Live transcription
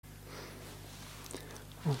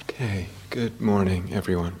Okay, good morning,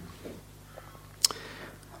 everyone.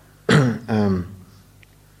 I'd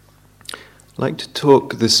like to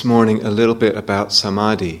talk this morning a little bit about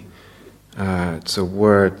Samadhi. It's a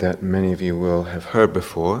word that many of you will have heard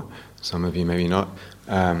before, some of you maybe not.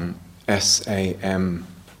 S-A-M-A-D-H-I.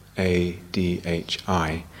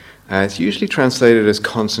 It's usually translated as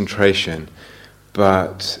concentration,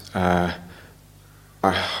 but I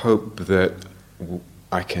hope that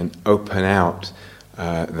I can open out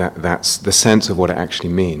that's the sense of what it actually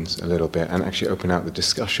means a little bit, and actually open out the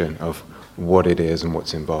discussion of what it is and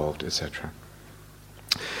what's involved, etc.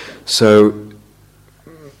 So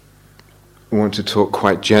I want to talk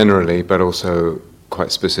quite generally, but also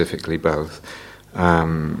quite specifically both.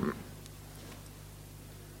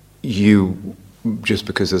 Just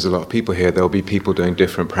because there's a lot of people here, there'll be people doing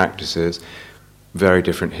different practices, very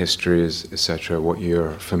different histories, etc., what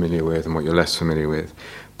you're familiar with and what you're less familiar with.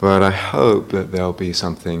 But I hope that there'll be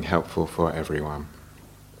something helpful for everyone.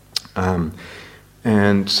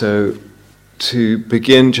 And so to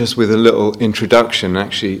begin just with a little introduction,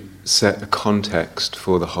 actually set a context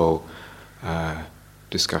for the whole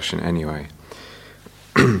discussion anyway.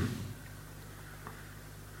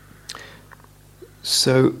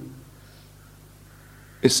 So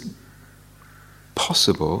it's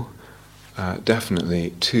possible,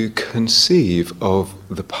 definitely, to conceive of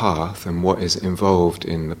the path and what is involved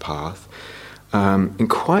in the path in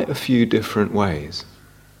quite a few different ways.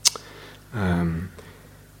 Even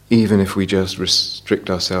if we just restrict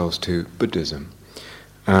ourselves to Buddhism.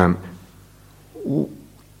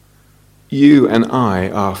 You and I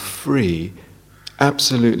are free,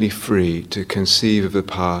 absolutely free, to conceive of the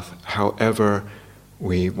path however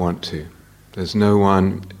we want to. There's no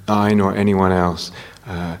one, I nor anyone else,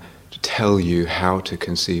 to tell you how to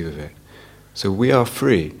conceive of it. So we are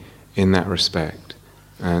free in that respect.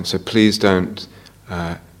 And so please don't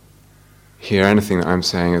hear anything that I'm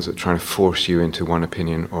saying as trying to force you into one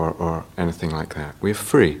opinion or anything like that. We're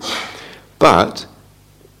free. But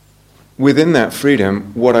within that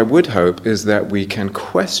freedom, what I would hope is that we can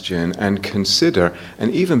question and consider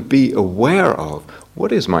and even be aware of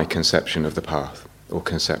what is my conception of the path or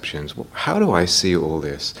conceptions. How do I see all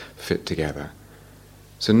this fit together?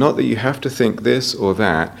 So not that you have to think this or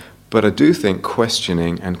that, but I do think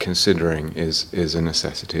questioning and considering is a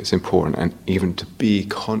necessity. It's important, and even to be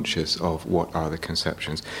conscious of what are the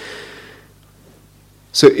conceptions.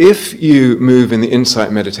 So if you move in the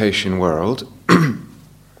insight meditation world,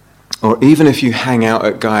 or even if you hang out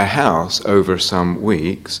at Gaia House over some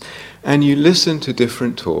weeks, and you listen to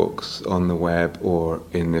different talks on the web or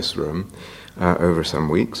in this room over some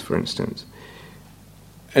weeks, for instance,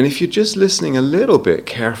 and if you're just listening a little bit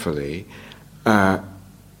carefully,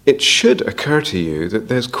 it should occur to you that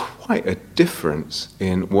there's quite a difference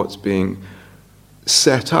in what's being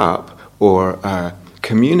set up or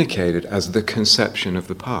communicated as the conception of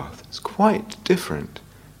the path. It's quite different.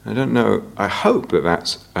 I don't know, I hope that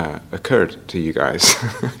that's occurred to you guys.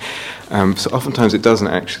 So oftentimes it doesn't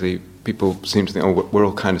actually. People seem to think, oh, we're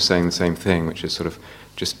all kind of saying the same thing, which is sort of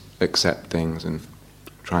just accept things and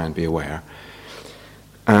try and be aware.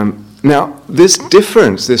 Now, this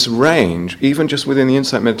difference, this range, even just within the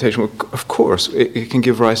insight meditation, well, of course, it can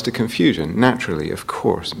give rise to confusion, naturally, of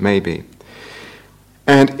course, maybe.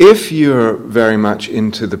 And if you're very much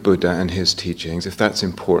into the Buddha and his teachings, if that's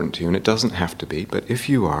important to you, and it doesn't have to be, but if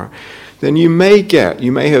you are, then you may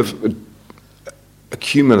have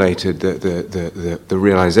accumulated the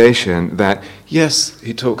realization that, yes,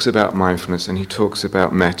 he talks about mindfulness, and he talks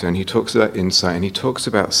about metta, and he talks about insight, and he talks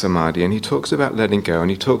about samadhi, and he talks about letting go, and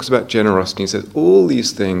he talks about generosity. He says all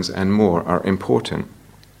these things and more are important.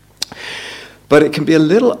 But it can be a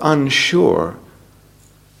little unsure.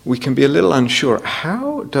 We can be a little unsure.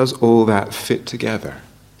 How does all that fit together?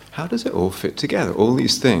 How does it all fit together? All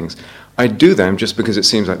these things. I do them just because it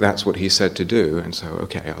seems like that's what he said to do, and so,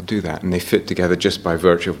 okay, I'll do that. And they fit together just by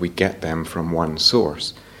virtue of we get them from one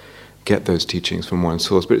source, get those teachings from one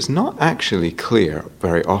source. But it's not actually clear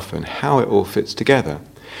very often how it all fits together.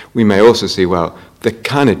 We may also see, well, they're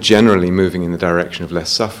kind of generally moving in the direction of less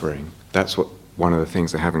suffering. That's one of the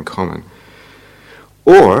things they have in common.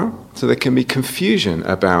 Or, so there can be confusion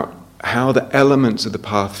about how the elements of the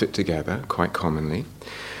path fit together, quite commonly.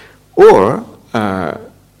 Or,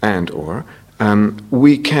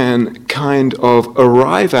 we can kind of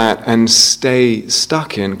arrive at and stay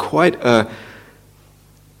stuck in quite a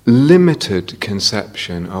limited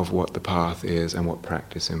conception of what the path is and what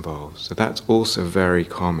practice involves. So that's also very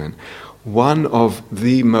common. One of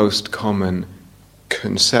the most common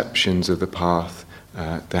conceptions of the path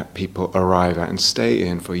that people arrive at and stay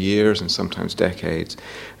in for years and sometimes decades.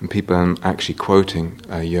 And people, I'm actually quoting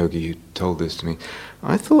a yogi who told this to me.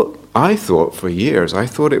 I thought for years, I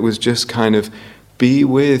thought it was just kind of be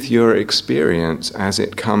with your experience as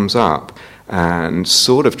it comes up and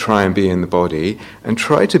sort of try and be in the body and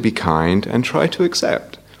try to be kind and try to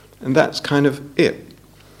accept. And that's kind of it.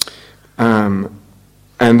 And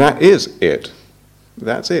that is it.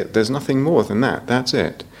 That's it. There's nothing more than that. That's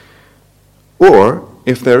it. Or,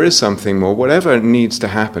 if there is something more, whatever needs to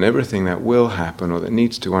happen, everything that will happen or that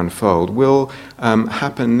needs to unfold will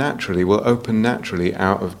happen naturally, will open naturally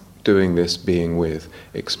out of doing this being with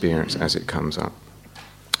experience as it comes up.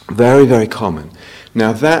 Very, very common.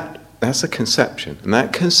 Now that's a conception. And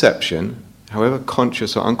that conception, however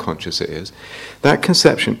conscious or unconscious it is, that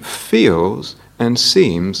conception feels and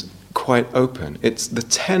seems quite open. It's the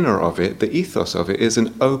tenor of it, the ethos of it is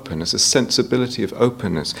an openness, a sensibility of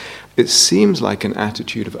openness. It seems like an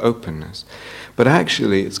attitude of openness, but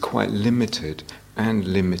actually it's quite limited and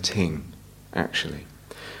limiting, actually.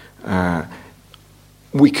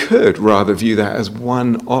 We could rather view that as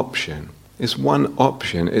one option. It's one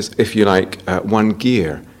option, is, if you like, one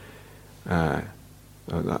gear.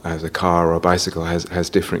 As a car or a bicycle has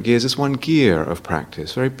different gears, it's one gear of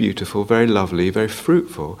practice, very beautiful, very lovely, very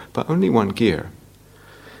fruitful, but only one gear.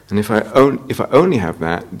 And if I only have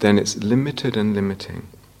that, then it's limited and limiting.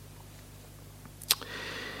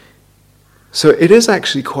 So it is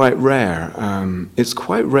actually quite rare. It's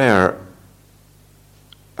quite rare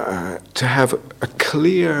to have a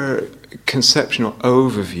clear conceptual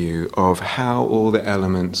overview of how all the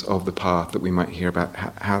elements of the path that we might hear about,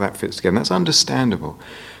 how that fits together. And that's understandable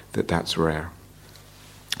that that's rare.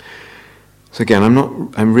 So again,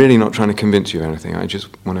 I'm really not trying to convince you of anything. I just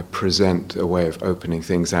want to present a way of opening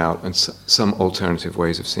things out and some alternative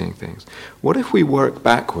ways of seeing things. What if we work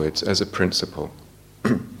backwards as a principle?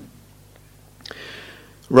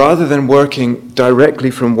 Rather than working directly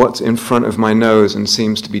from what's in front of my nose and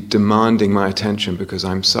seems to be demanding my attention because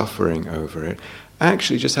I'm suffering over it, I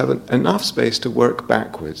actually just have enough space to work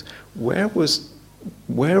backwards. What was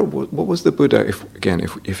the Buddha,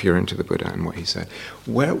 if you're into the Buddha and what he said,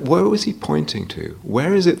 where was he pointing to?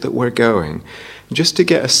 Where is it that we're going? Just to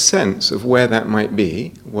get a sense of where that might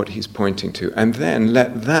be, what he's pointing to, and then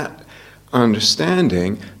let that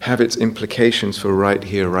understanding have its implications for right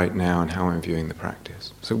here, right now, and how I'm viewing the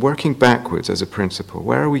practice. So working backwards as a principle,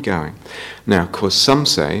 where are we going? Now, of course, some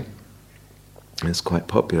say, and it's quite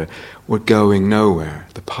popular, we're going nowhere.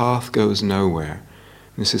 The path goes nowhere.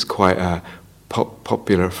 This is quite a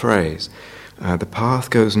popular phrase. The path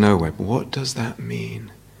goes nowhere. But what does that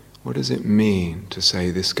mean? What does it mean to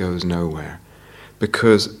say this goes nowhere?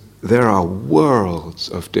 Because there are worlds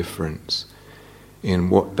of difference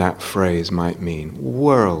in what that phrase might mean.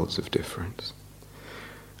 Worlds of difference.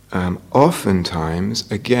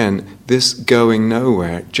 Oftentimes, again, this going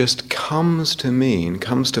nowhere just comes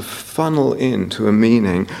to funnel into a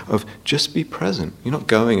meaning of just be present. You're not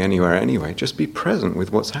going anywhere anyway. Just be present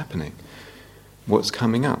with what's happening, what's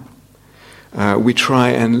coming up. We try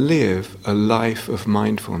and live a life of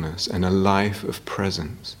mindfulness and a life of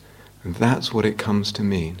presence. And that's what it comes to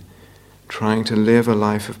mean. Trying to live a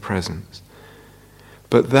life of presence.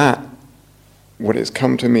 But that, what it's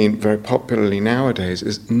come to mean very popularly nowadays,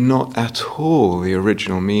 is not at all the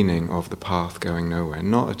original meaning of the path going nowhere.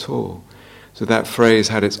 Not at all. So that phrase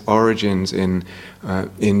had its origins in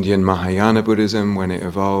Indian Mahayana Buddhism when it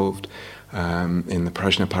evolved, in the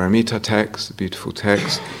Prajnaparamita text, the beautiful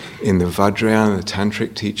text, in the Vajrayana, the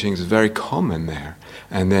Tantric teachings, very common there.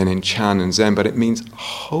 And then in Chan and Zen, but it means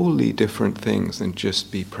wholly different things than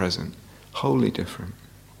just be present. Wholly different.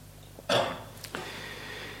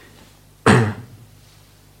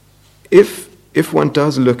 If one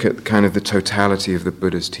does look at kind of the totality of the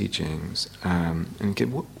Buddha's teachings, and get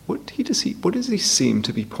what does he seem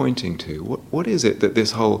to be pointing to? What is it that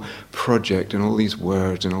this whole project and all these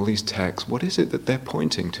words and all these texts, what is it that they're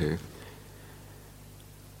pointing to?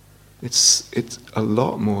 It's a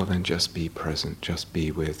lot more than just be present, just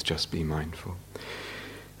be with, just be mindful.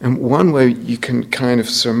 And one way you can kind of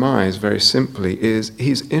surmise very simply is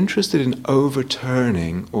he's interested in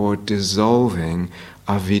overturning or dissolving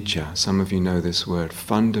avidya. Some of you know this word,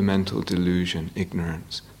 fundamental delusion,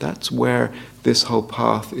 ignorance. That's where this whole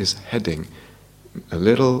path is heading. A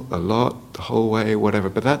little, a lot, the whole way, whatever.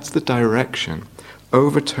 But that's the direction.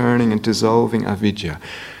 Overturning and dissolving avidya,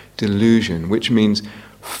 delusion, which means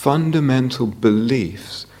fundamental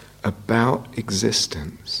beliefs about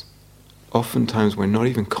existence. Oftentimes we're not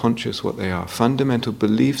even conscious what they are. Fundamental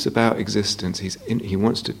beliefs about existence, he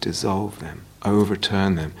wants to dissolve them,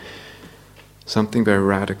 overturn them. Something very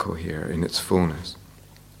radical here in its fullness.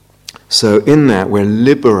 So in that we're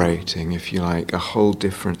liberating, if you like, a whole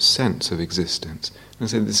different sense of existence. And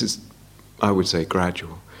so this is, I would say,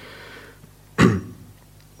 gradual.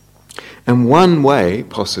 And one way,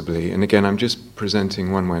 possibly, and again I'm just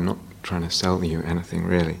presenting one way, not trying to sell you anything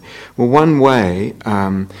really. Well, one way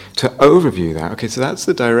to overview that, okay, so that's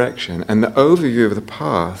the direction, and the overview of the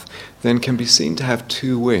path then can be seen to have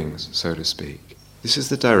two wings, so to speak. This is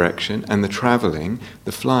the direction, and the traveling,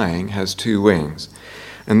 the flying, has two wings.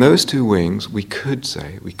 And those two wings, we could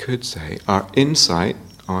say, are insight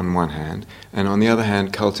on one hand, and on the other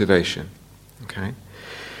hand, cultivation. Okay?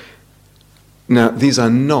 Now, these are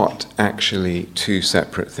not actually two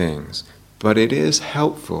separate things, but it is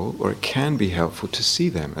helpful, or it can be helpful, to see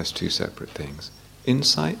them as two separate things.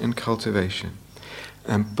 Insight and cultivation.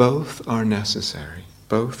 And both are necessary.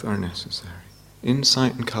 Both are necessary.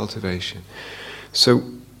 Insight and cultivation. So,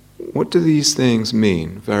 what do these things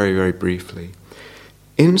mean, very, very briefly?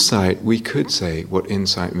 Insight, we could say what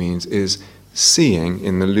insight means is seeing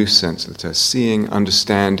in the loose sense of the term, seeing,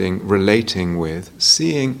 understanding, relating with,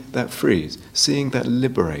 seeing that frees, seeing that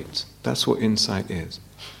liberates. That's what insight is.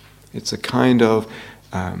 It's a kind of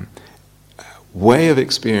way of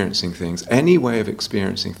experiencing things, any way of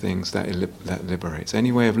experiencing things that liberates,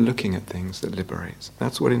 any way of looking at things that liberates.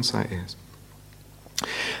 That's what insight is.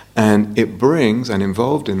 And it brings, and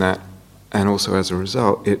involved in that, and also as a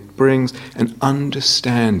result, it brings an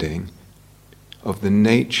understanding of the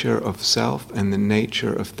nature of self and the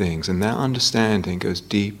nature of things. And that understanding goes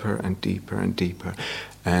deeper and deeper and deeper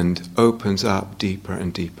and opens up deeper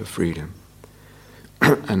and deeper freedom.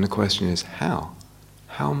 And the question is, how?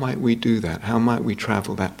 How might we do that? How might we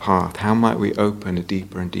travel that path? How might we open a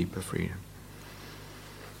deeper and deeper freedom?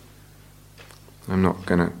 I'm not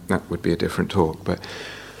going to, that would be a different talk. But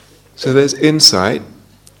so there's insight,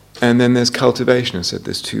 and then there's cultivation. I said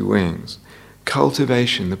there's two wings.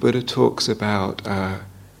 Cultivation, the Buddha talks about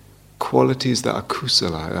qualities that are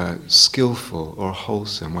kusala, skillful or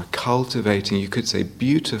wholesome. We're cultivating, you could say,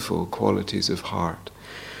 beautiful qualities of heart.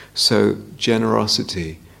 So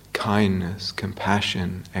generosity, kindness,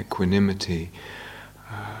 compassion, equanimity,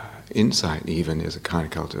 insight even is a kind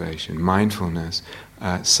of cultivation, mindfulness,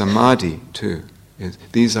 samadhi too.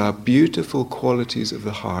 These are beautiful qualities of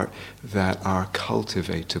the heart that are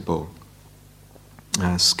cultivatable.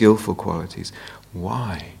 Skillful qualities.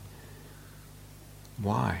 Why?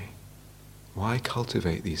 Why? Why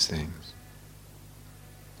cultivate these things?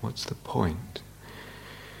 What's the point?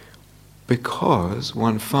 Because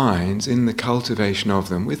one finds in the cultivation of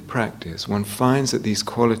them, with practice, one finds that these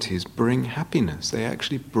qualities bring happiness. They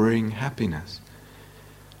actually bring happiness.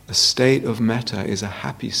 A state of metta is a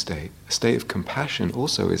happy state. A state of compassion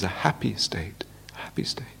also is a happy state. Happy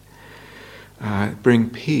state. Bring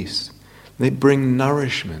peace. They bring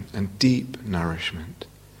nourishment and deep nourishment.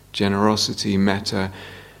 Generosity, metta,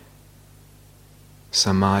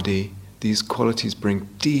 samadhi, these qualities bring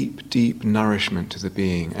deep, deep nourishment to the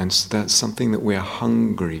being, and that's something that we're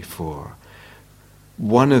hungry for.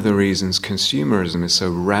 One of the reasons consumerism is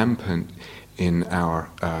so rampant in our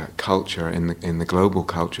culture, in the global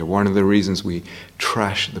culture, one of the reasons we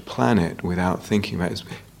trash the planet without thinking about it is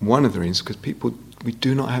one of the reasons because we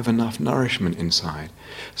do not have enough nourishment inside.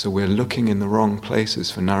 So we're looking in the wrong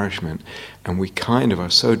places for nourishment, and we kind of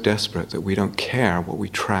are so desperate that we don't care what we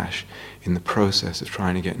trash in the process of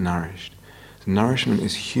trying to get nourished. So nourishment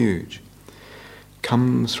is huge.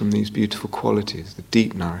 Comes from these beautiful qualities, the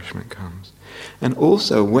deep nourishment comes. And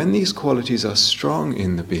also, when these qualities are strong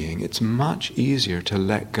in the being, it's much easier to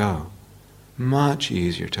let go. Much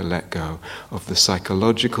easier to let go of the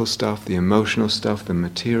psychological stuff, the emotional stuff, the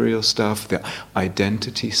material stuff, the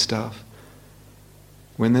identity stuff.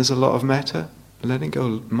 When there's a lot of metta, letting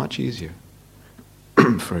go much easier.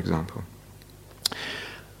 For example,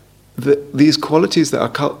 these qualities that are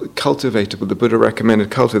cultivatable, the Buddha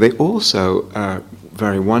recommended cultivate, they also,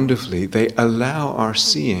 very wonderfully, they allow our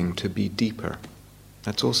seeing to be deeper.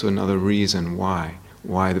 That's also another reason why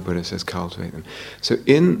the Buddha says cultivate them. So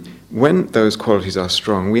when those qualities are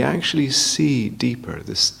strong, we actually see deeper.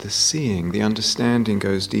 The seeing, the understanding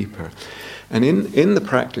goes deeper. And in the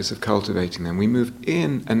practice of cultivating them, we move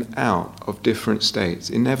in and out of different states,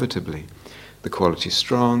 inevitably. The quality is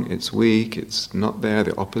strong, it's weak, it's not there,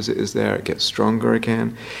 the opposite is there, it gets stronger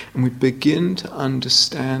again. And we begin to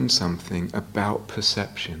understand something about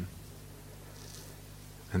perception.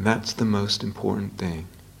 And that's the most important thing.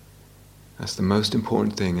 That's the most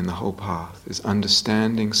important thing in the whole path, is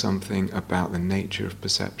understanding something about the nature of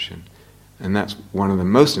perception. And that's one of the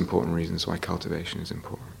most important reasons why cultivation is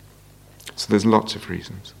important. So there's lots of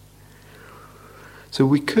reasons. So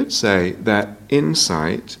we could say that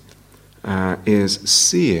insight is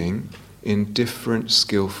seeing in different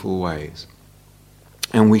skillful ways.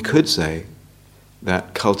 And we could say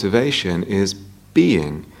that cultivation is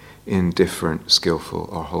being in different skillful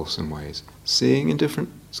or wholesome ways. Seeing in different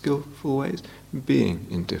skillful ways, being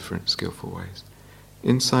in different skillful ways.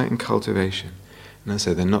 Insight and cultivation. And I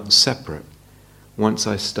say they're not separate. Once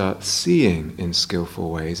I start seeing in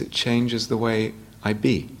skillful ways, it changes the way I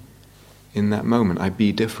be. In that moment, I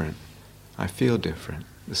be different. I feel different.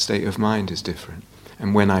 The state of mind is different.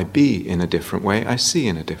 And when I be in a different way, I see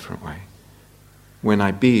in a different way. When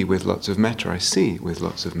I be with lots of metta, I see with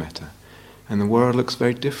lots of metta. And the world looks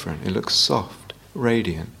very different. It looks soft,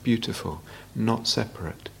 radiant, beautiful, not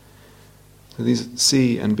separate. So these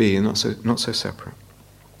see and be are not so separate.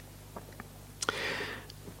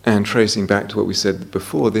 And tracing back to what we said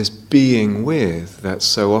before, this being with that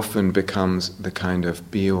so often becomes the kind of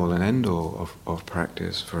be-all and end-all of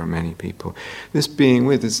practice for many people. This being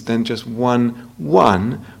with is then just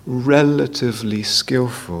one relatively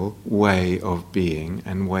skillful way of being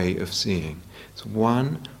and way of seeing. It's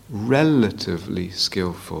one relatively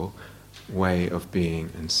skillful way of being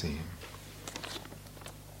and seeing.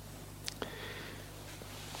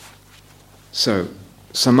 So,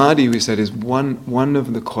 Samadhi, we said, is one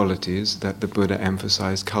of the qualities that the Buddha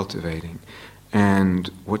emphasized cultivating. And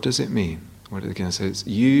what does it mean? What again, I said it's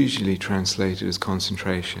usually translated as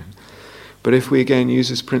concentration. But if we again use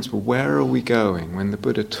this principle, where are we going? When the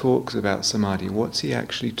Buddha talks about Samadhi, what's he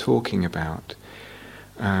actually talking about?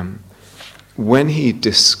 When he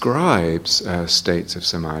describes states of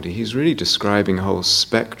Samadhi, he's really describing a whole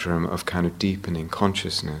spectrum of kind of deepening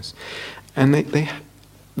consciousness. And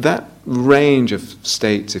that range of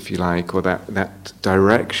states, if you like, or that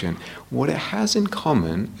direction, what it has in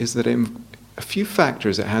common is that a few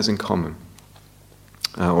factors it has in common,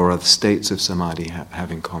 or the states of Samadhi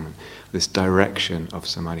have in common, this direction of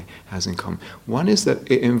Samadhi has in common. One is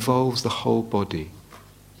that it involves the whole body.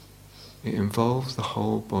 It involves the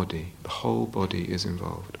whole body. The whole body is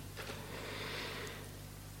involved.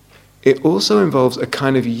 It also involves a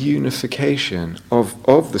kind of unification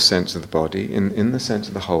of the sense of the body, in the sense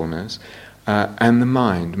of the wholeness, and the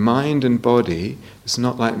mind. Mind and body, it's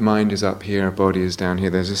not like mind is up here, body is down here.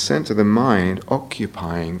 There's a sense of the mind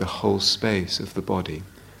occupying the whole space of the body.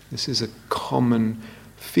 This is a common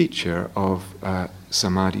feature of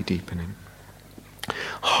Samadhi deepening.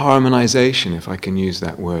 Harmonization, if I can use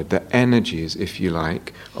that word, the energies, if you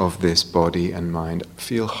like, of this body and mind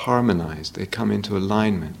feel harmonized. They come into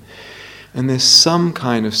alignment. And there's some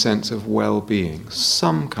kind of sense of well-being,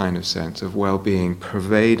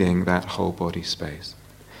 pervading that whole body space.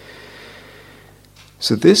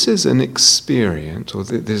 So this is an experience, or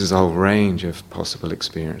this is a whole range of possible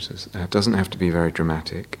experiences. It doesn't have to be very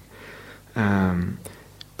dramatic.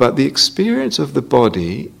 But the experience of the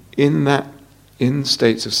body in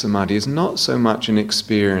states of Samadhi is not so much an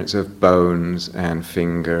experience of bones and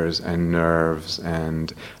fingers and nerves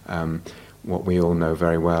and what we all know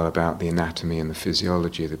very well about the anatomy and the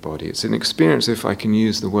physiology of the body. It's an experience, if I can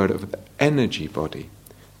use the word, of the energy body.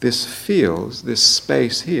 This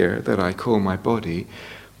space here that I call my body,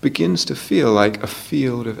 begins to feel like a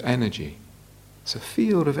field of energy. It's a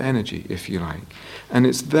field of energy, if you like. And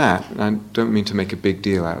it's that, and I don't mean to make a big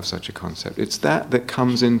deal out of such a concept, it's that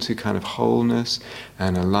comes into kind of wholeness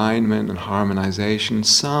and alignment and harmonization,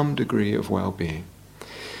 some degree of well-being.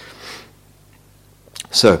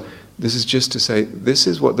 So, this is just to say, this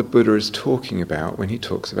is what the Buddha is talking about when he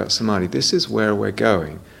talks about Samadhi. This is where we're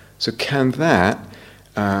going. So can that,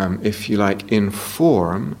 if you like,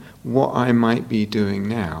 inform what I might be doing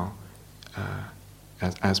now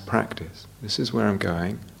as practice? This is where I'm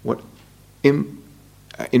going. What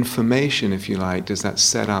information, if you like, does that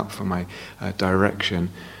set up for my direction?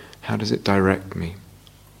 How does it direct me?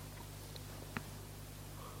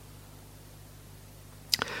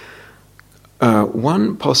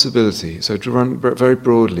 One possibility, so to run very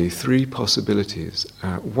broadly, 3 possibilities.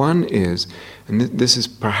 One is, and this is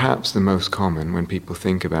perhaps the most common when people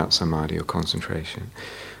think about Samadhi or concentration,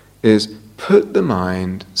 is put the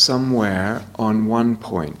mind somewhere on one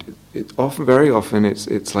point. Very often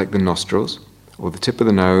it's like the nostrils, or the tip of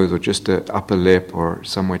the nose, or just the upper lip, or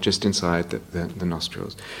somewhere just inside the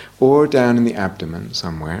nostrils, or down in the abdomen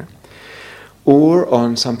somewhere. Or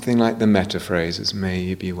on something like the metta phrases, may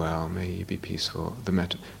you be well, may you be peaceful, the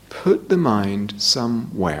metta. Put the mind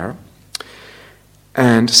somewhere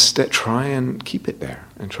and try and keep it there,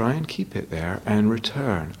 and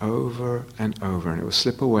return over and over. And it will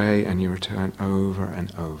slip away and you return over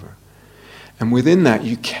and over. And within that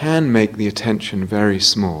you can make the attention very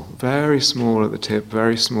small at the tip,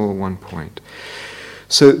 very small one point.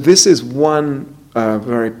 So this is one a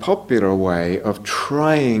very popular way of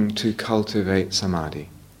trying to cultivate samadhi,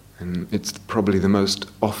 and it's probably the most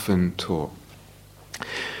often taught.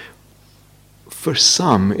 For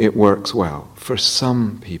some, it works well. For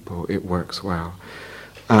some people, it works well.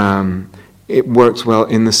 It works well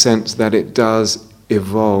in the sense that it does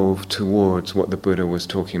evolve towards what the Buddha was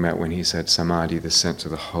talking about when he said samadhi, the sense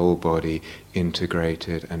of the whole body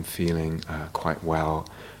integrated and feeling quite well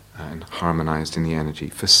and harmonized in the energy.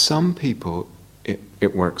 For some people,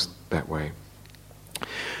 it works that way.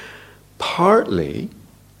 Partly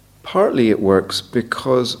it works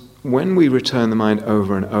because when we return the mind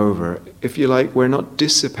over and over, if you like, we're not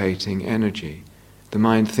dissipating energy. The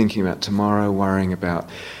mind thinking about tomorrow, worrying about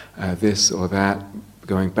this or that,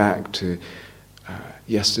 going back to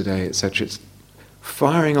yesterday, etc. It's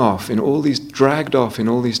firing off in all these, dragged off in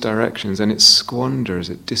all these directions, and it squanders,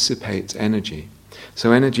 it dissipates energy.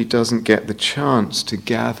 So energy doesn't get the chance to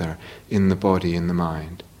gather in the body, in the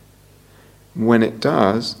mind. When it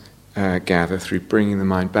does gather through bringing the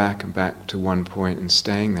mind back and back to one point and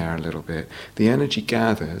staying there a little bit, the energy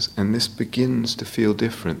gathers, and this begins to feel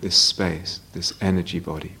different, this space, this energy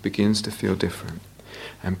body begins to feel different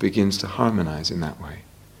and begins to harmonize in that way.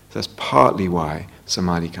 So that's partly why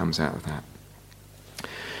samadhi comes out of that.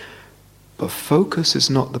 But focus is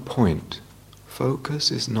not the point.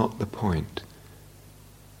 Focus is not the point.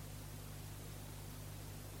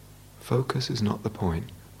 Focus is not the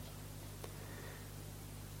point.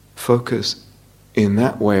 Focus in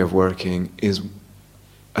that way of working is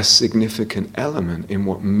a significant element in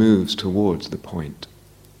what moves towards the point,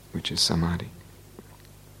 which is samadhi.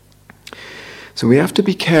 So we have to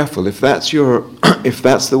be careful if that's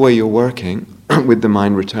the way you're working, with the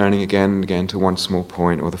mind returning again and again to one small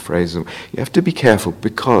point or the phrase. You have to be careful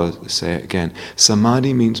because, let's say it again,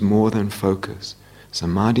 samadhi means more than focus.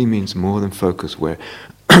 Samadhi means more than focus. We're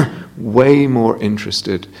way more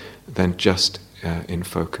interested than just in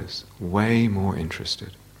focus. Way more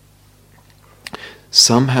interested.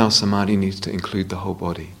 Somehow samadhi needs to include the whole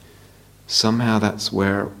body. Somehow that's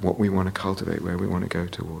what we want to cultivate, where we want to go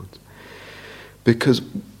towards. Because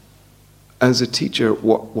as a teacher,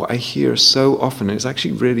 what I hear so often, and it's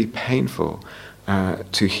actually really painful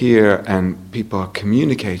to hear, and people are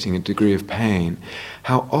communicating a degree of pain,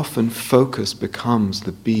 how often focus becomes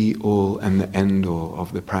the be-all and the end-all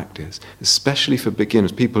of the practice, especially for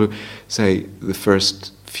beginners, people who say the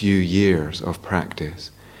first few years of practice,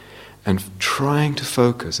 and trying to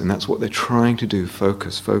focus, and that's what they're trying to do,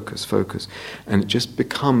 focus, focus, focus, and it just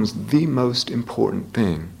becomes the most important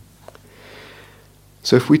thing.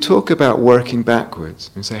 So if we talk about working backwards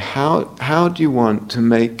and say, how do you want to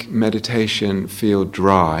make meditation feel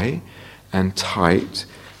dry and tight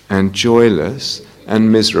and joyless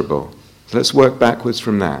and miserable? So let's work backwards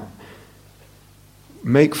from that.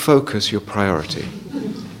 Make focus your priority.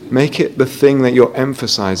 Make it the thing that you're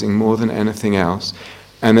emphasizing more than anything else.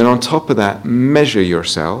 And then on top of that, measure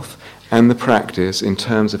yourself and the practice in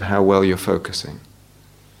terms of how well you're focusing.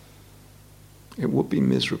 It will be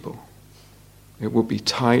miserable. It will be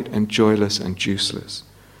tight and joyless and juiceless.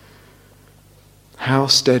 How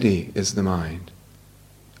steady is the mind?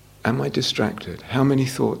 Am I distracted? How many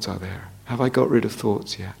thoughts are there? Have I got rid of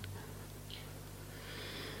thoughts yet?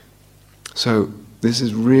 So this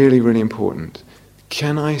is really, really important.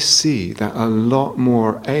 Can I see that a lot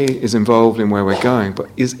more is involved in where we're going, but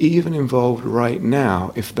is even involved right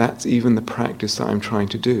now, if that's even the practice that I'm trying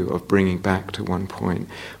to do, of bringing back to one point?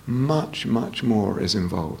 Much, much more is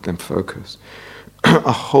involved than focus.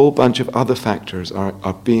 A whole bunch of other factors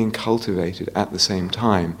are being cultivated at the same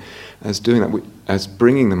time as doing that, as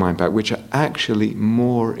bringing the mind back, which are actually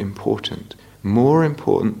more important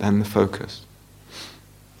than the focus.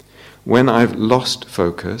 When I've lost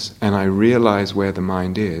focus and I realize where the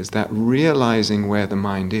mind is, that realizing where the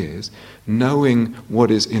mind is, knowing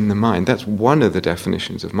what is in the mind, that's one of the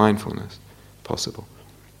definitions of mindfulness possible.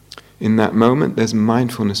 In that moment, there's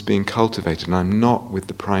mindfulness being cultivated, and I'm not with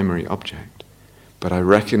the primary object. But I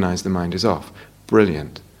recognize the mind is off.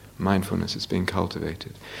 Brilliant. Mindfulness is being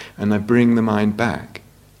cultivated. And I bring the mind back.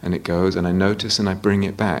 And it goes, and I notice, and I bring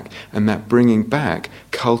it back. And that bringing back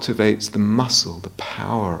cultivates the muscle, the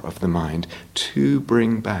power of the mind to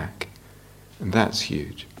bring back. And that's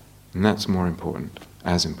huge. And that's more important,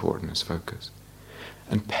 as important as focus.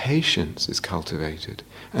 And patience is cultivated.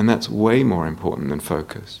 And that's way more important than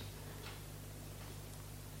focus.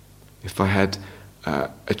 If I had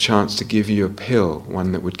a chance to give you a pill,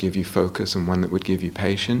 one that would give you focus and one that would give you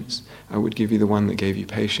patience, I would give you the one that gave you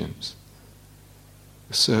patience.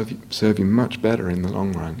 Serve you much better in the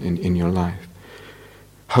long run in your life.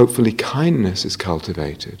 Hopefully kindness is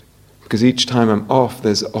cultivated. Because each time I'm off,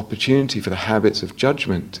 there's opportunity for the habits of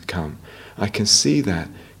judgment to come. I can see that.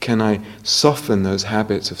 Can I soften those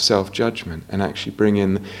habits of self-judgment and actually bring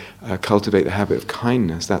in, cultivate the habit of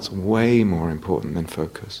kindness? That's way more important than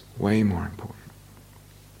focus. Way more important.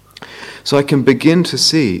 So I can begin to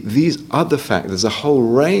see these other factors. There's a whole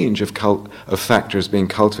range of factors being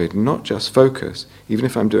cultivated, not just focus, even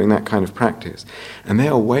if I'm doing that kind of practice. And they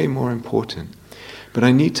are way more important. But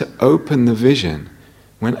I need to open the vision.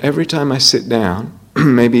 When every time I sit down,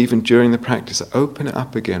 maybe even during the practice, I open it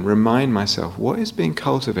up again, remind myself, what is being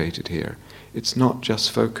cultivated here? It's not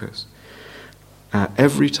just focus.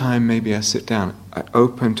 Every time maybe I sit down, I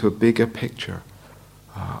open to a bigger picture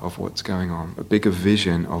of what's going on, a bigger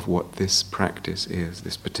vision of what this practice is,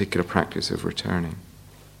 this particular practice of returning.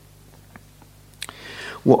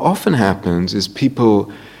 What often happens is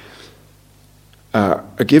people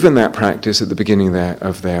are given that practice at the beginning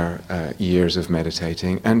of their years of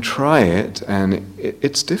meditating and try it, and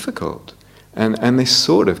it's difficult. And they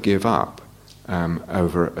sort of give up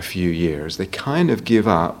over a few years. They kind of give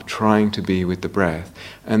up trying to be with the breath,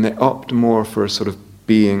 and they opt more for a sort of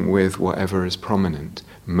being with whatever is prominent,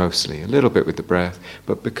 mostly. A little bit with the breath,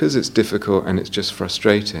 but because it's difficult and it's just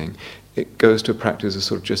frustrating, it goes to a practice of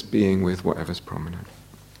sort of just being with whatever's prominent.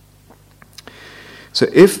 So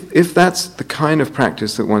if that's the kind of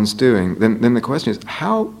practice that one's doing, then the question is,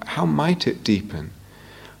 how might it deepen?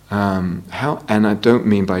 And I don't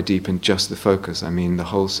mean by deepen just the focus, I mean the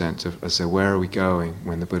whole sense of, so where are we going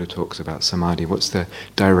when the Buddha talks about samadhi? What's the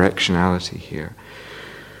directionality here?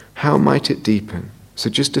 How might it deepen? So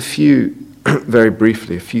just a few, very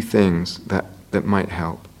briefly, a few things that might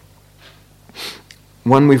help.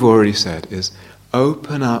 One we've already said is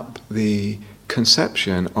open up the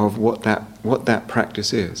conception of what that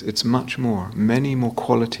practice is. It's much more. Many more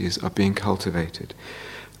qualities are being cultivated.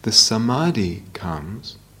 The samadhi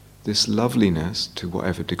comes, this loveliness to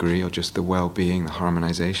whatever degree, or just the well-being, the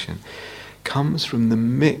harmonization, comes from the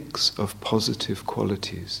mix of positive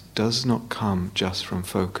qualities, does not come just from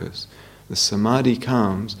focus. The samadhi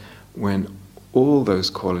comes when all those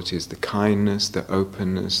qualities, the kindness, the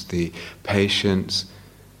openness, the patience,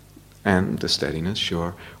 and the steadiness,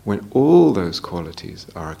 sure, when all those qualities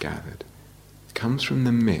are gathered. It comes from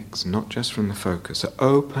the mix, not just from the focus. So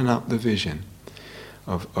open up the vision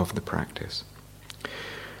of the practice.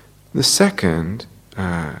 The second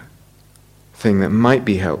thing that might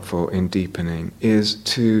be helpful in deepening is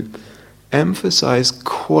to emphasize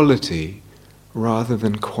quality rather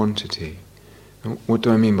than quantity. What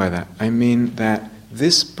do I mean by that? I mean that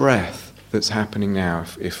this breath that's happening now,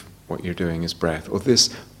 if what you're doing is breath, or this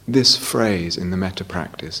phrase in the metta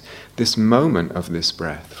practice, this moment of this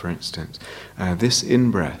breath, for instance, this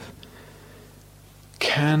in-breath,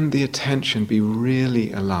 can the attention be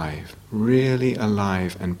really alive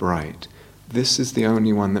and bright? This is the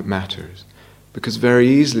only one that matters. Because very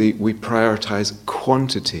easily we prioritize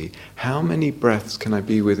quantity. How many breaths can I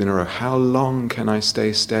be with in a row? How long can I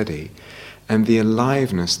stay steady? And the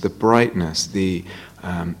aliveness, the brightness, the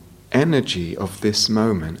energy of this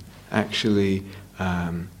moment actually,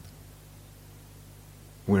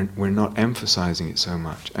 we're not emphasizing it so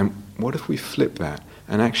much. And what if we flip that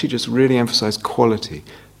and actually just really emphasize quality?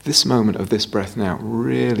 This moment of this breath now,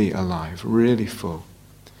 really alive, really full.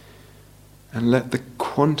 And let the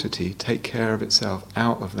quantity take care of itself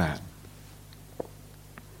out of that.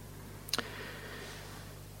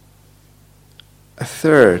 A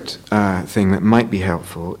third thing that might be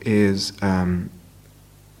helpful is, how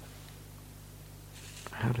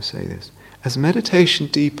to say this? As meditation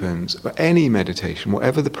deepens, or any meditation,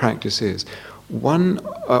 whatever the practice is, one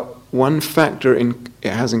factor it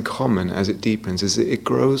has in common as it deepens is that it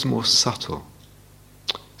grows more subtle.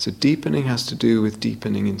 So deepening has to do with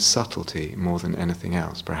deepening in subtlety more than anything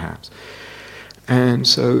else, perhaps. And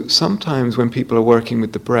so sometimes when people are working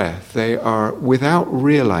with the breath, they are, without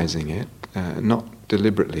realizing it, not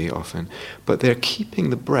deliberately often, but they're keeping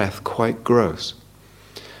the breath quite gross.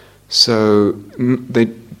 So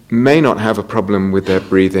they may not have a problem with their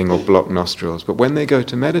breathing or blocked nostrils, but when they go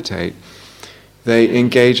to meditate, they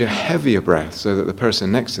engage a heavier breath so that the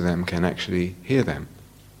person next to them can actually hear them.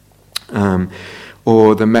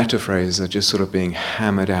 Or the metta phrases are just sort of being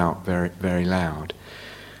hammered out very, very loud.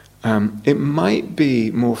 It might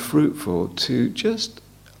be more fruitful to just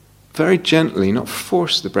very gently, not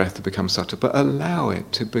force the breath to become subtle, but allow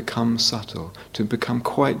it to become subtle, to become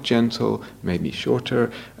quite gentle, maybe shorter,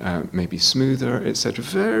 maybe smoother, etc.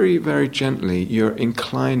 Very, very gently, you're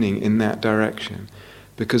inclining in that direction,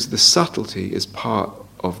 because the subtlety is part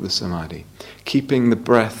of the samadhi. Keeping the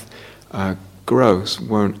breath gross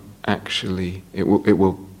won't actually, it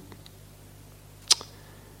will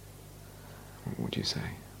what would you say?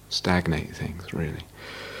 Stagnate things, really.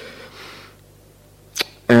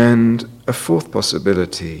 And a fourth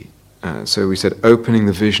possibility, so we said opening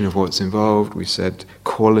the vision of what's involved, we said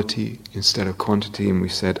quality instead of quantity, and we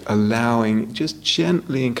said allowing, just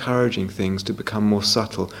gently encouraging things to become more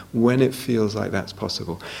subtle when it feels like that's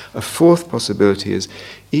possible. A fourth possibility is,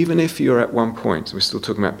 even if you're at one point, so we're still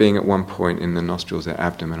talking about being at one point in the nostrils, the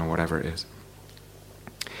abdomen, or whatever it is,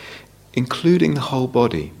 including the whole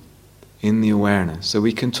body in the awareness. So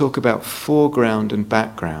we can talk about foreground and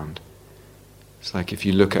background. It's like if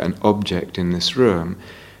you look at an object in this room,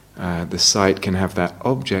 the sight can have that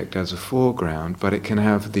object as a foreground, but it can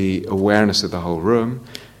have the awareness of the whole room,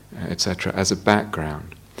 etc., as a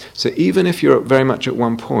background. So even if you're very much at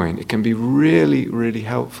one point, it can be really, really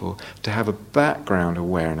helpful to have a background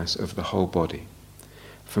awareness of the whole body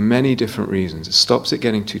for many different reasons. It stops it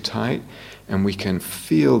getting too tight, and we can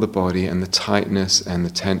feel the body and the tightness and the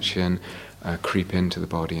tension creep into the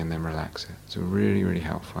body and then relax it. So really, really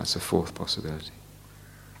helpful. That's a fourth possibility.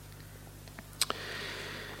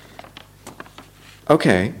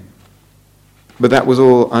 Okay, but that was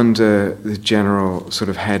all under the general sort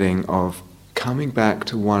of heading of coming back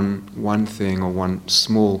to one thing, or one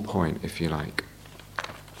small point, if you like.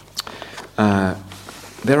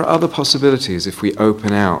 There are other possibilities if we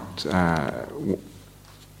open out,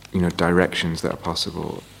 directions that are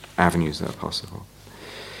possible, avenues that are possible.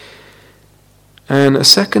 And a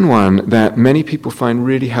second one that many people find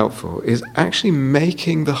really helpful is actually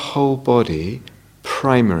making the whole body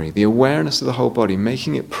primary, the awareness of the whole body,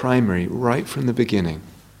 making it primary right from the beginning.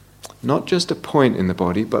 Not just a point in the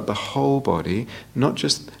body, but the whole body, not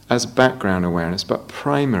just as background awareness, but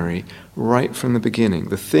primary right from the beginning.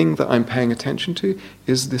 The thing that I'm paying attention to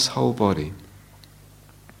is this whole body.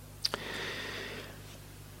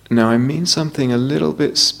 Now, I mean something a little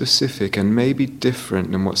bit specific and maybe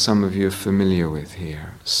different than what some of you are familiar with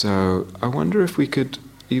here. So I wonder if we could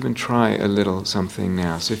even try a little something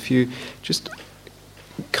now. So if you just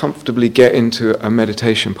comfortably get into a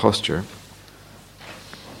meditation posture.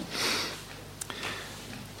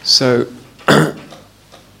 So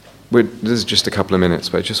this is just a couple of minutes,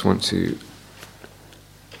 but I just want to...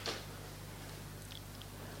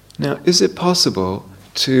 Now, is it possible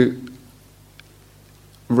to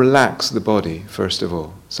relax the body, first of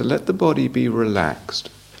all? So let the body be relaxed.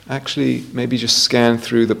 Actually, maybe just scan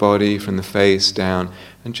through the body from the face down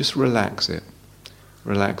and just relax it.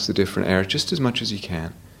 Relax the different areas just as much as you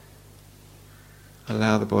can.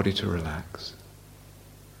 Allow the body to relax.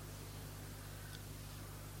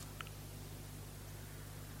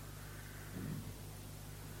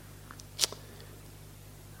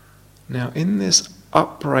 Now, in this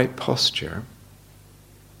upright posture,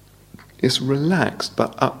 it's relaxed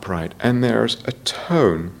but upright, and there's a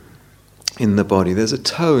tone in the body. There's a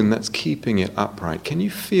tone that's keeping it upright. Can you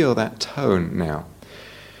feel that tone now?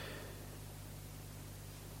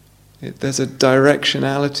 There's a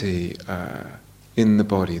directionality in the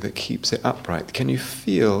body that keeps it upright. Can you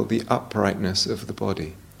feel the uprightness of the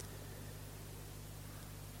body?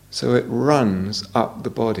 So it runs up the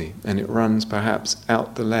body, and it runs perhaps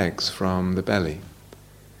out the legs from the belly.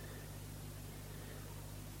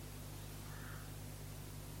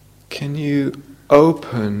 Can you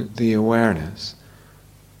open the awareness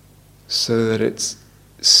so that it's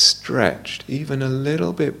stretched even a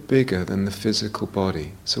little bit bigger than the physical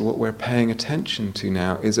body? So what we're paying attention to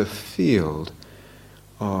now is there's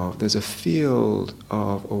a field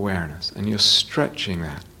of awareness, and you're stretching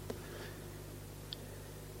that.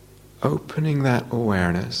 Opening that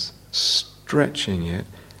awareness, stretching it,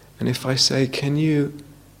 and if I say, can you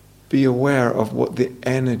be aware of what the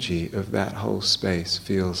energy of that whole space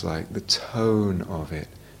feels like, the tone of it,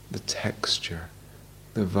 the texture,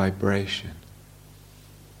 the vibration.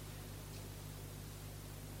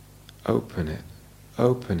 Open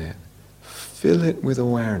it, fill it with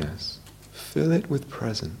awareness, fill it with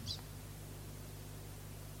presence.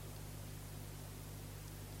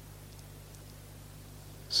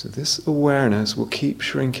 So this awareness will keep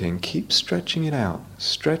shrinking, keep stretching it out.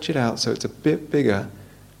 Stretch it out so it's a bit bigger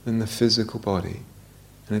than the physical body.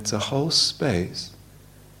 And it's a whole space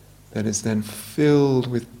that is then filled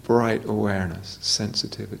with bright awareness,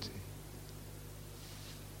 sensitivity.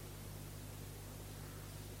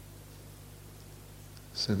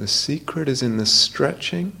 So the secret is in the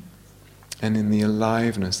stretching and in the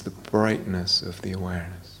aliveness, the brightness of the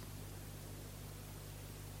awareness.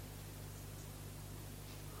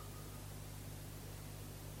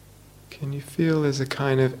 Can you feel there's a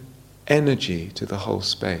kind of energy to the whole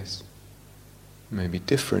space? Maybe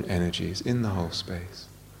different energies in the whole space.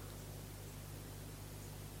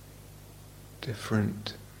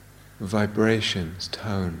 Different vibrations,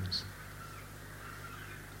 tones,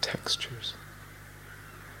 textures.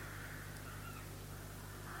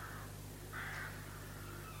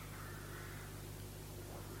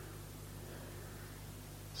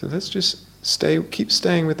 So let's just keep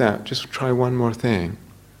staying with that. Just try one more thing.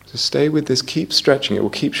 Just stay with this, keep stretching it. Will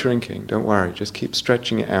keep shrinking, don't worry. Just keep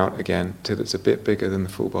stretching it out again till it's a bit bigger than the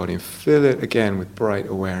full body, and fill it again with bright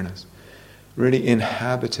awareness. Really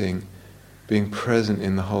inhabiting, being present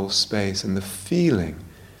in the whole space and the feeling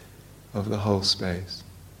of the whole space.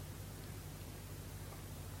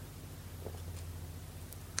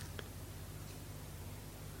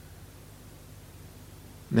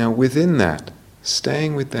 Now within that,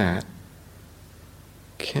 staying with that,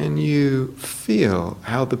 can you feel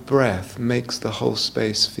how the breath makes the whole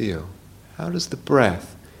space feel? How does the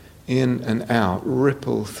breath, in and out,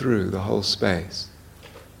 ripple through the whole space?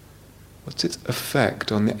 What's its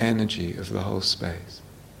effect on the energy of the whole space?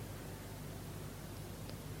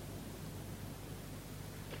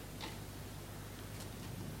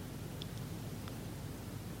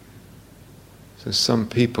 So some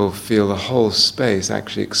people feel the whole space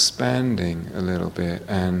actually expanding a little bit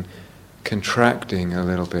and contracting a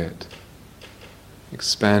little bit.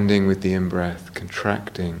 Expanding with the in-breath,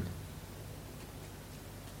 contracting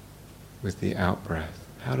with the out-breath.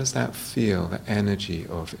 How does that feel, the energy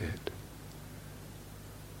of it?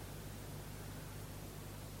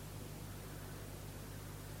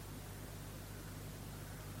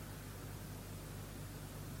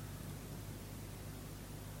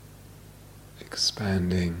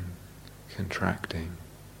 Expanding, contracting,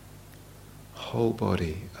 whole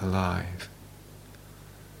body alive.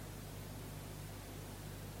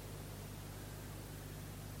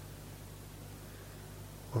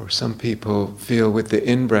 Or some people feel with the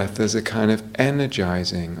in-breath there's a kind of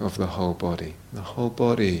energizing of the whole body. The whole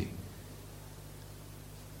body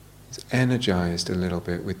is energized a little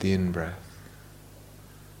bit with the in-breath.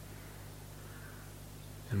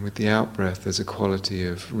 And with the out-breath there's a quality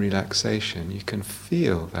of relaxation. You can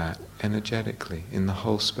feel that energetically in the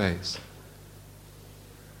whole space.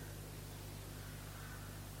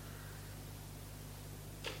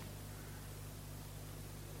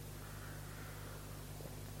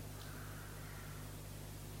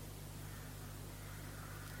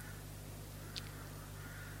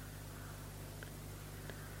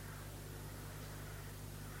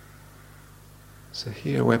 So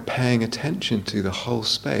here we're paying attention to the whole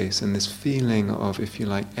space and this feeling of, if you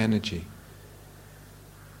like, energy.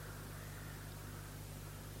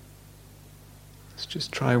 Let's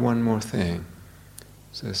just try one more thing.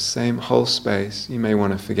 So same whole space, you may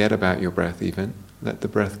want to forget about your breath even, let the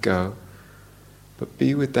breath go, but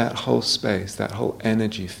be with that whole space, that whole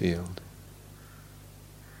energy field.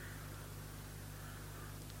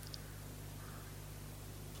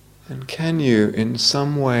 And can you, in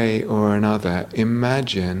some way or another,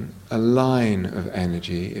 imagine a line of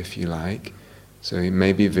energy, if you like? So it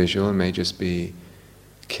may be visual, it may just be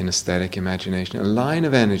kinesthetic imagination. A line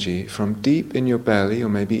of energy from deep in your belly, or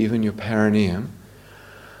maybe even your perineum,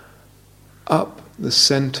 up the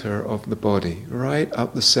center of the body, right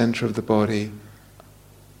up the center of the body,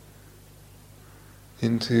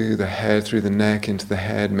 into the head, through the neck, into the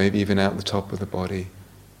head, maybe even out the top of the body.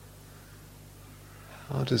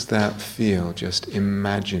 How does that feel, just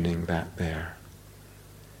imagining that there?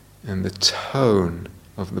 And the tone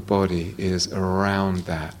of the body is around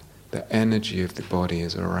that. The energy of the body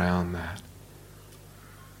is around that.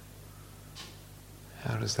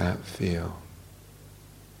 How does that feel?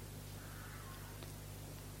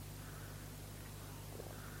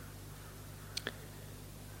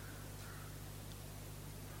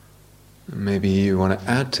 Maybe you want to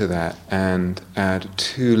add to that and add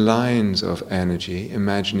 2 lines of energy,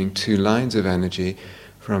 imagining 2 lines of energy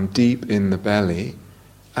from deep in the belly,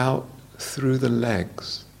 out through the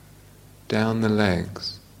legs, down the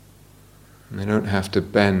legs. And they don't have to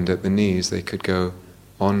bend at the knees, they could go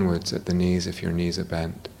onwards at the knees if your knees are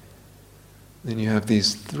bent. Then you have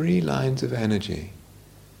these 3 lines of energy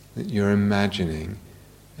that you're imagining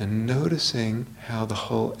and noticing how the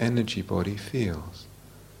whole energy body feels.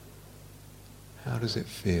 How does it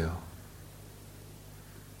feel?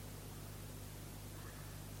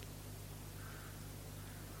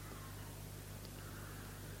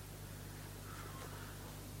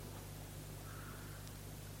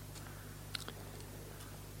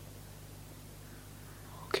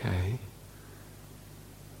 Okay.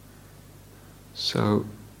 So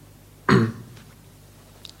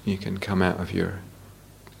you can come out of your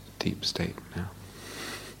deep state now.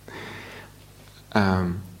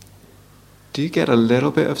 Do you get a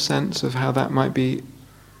little bit of sense of how that might be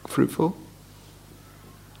fruitful?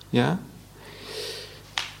 Yeah?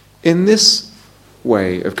 In this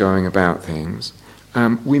way of going about things,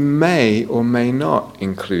 we may or may not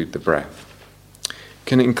include the breath.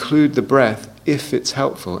 Can include the breath if it's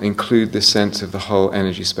helpful, include the sense of the whole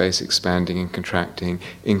energy space expanding and contracting,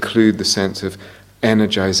 include the sense of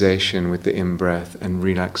energization with the in-breath and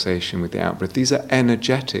relaxation with the out-breath. These are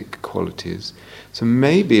energetic qualities. So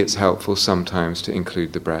maybe it's helpful sometimes to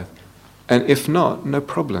include the breath. And if not, no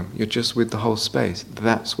problem. You're just with the whole space.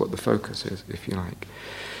 That's what the focus is, if you like.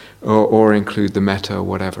 Or include the metta or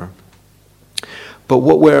whatever. But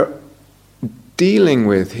what we're dealing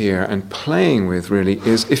with here and playing with really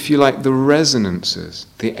is, if you like, the resonances,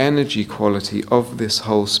 the energy quality of this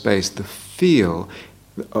whole space, the feel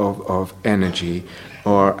of energy,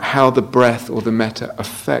 or how the breath or the metta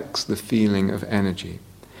affects the feeling of energy.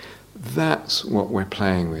 That's what we're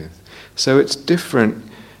playing with. So it's different.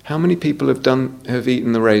 How many people have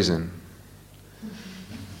eaten the raisin?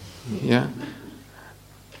 Yeah?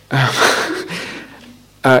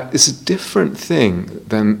 It's a different thing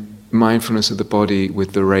than mindfulness of the body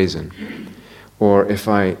with the raisin. Or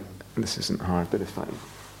this isn't hard, but if I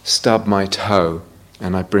stub my toe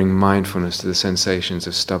and I bring mindfulness to the sensations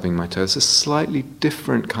of stubbing my toe, it's a slightly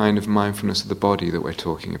different kind of mindfulness of the body that we're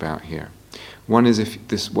talking about here. One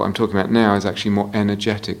is what I'm talking about now is actually more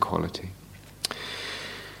energetic quality.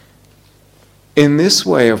 In this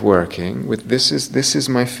way of working, with this is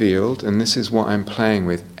my field and this is what I'm playing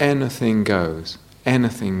with, anything goes.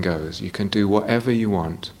 Anything goes. You can do whatever you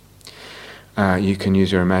want. You can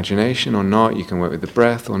use your imagination or not, you can work with the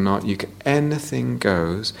breath or not, anything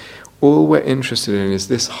goes. All we're interested in is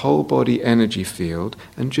this whole body energy field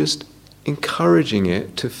and just encouraging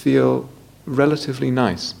it to feel relatively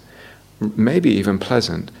nice, maybe even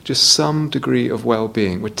pleasant, just some degree of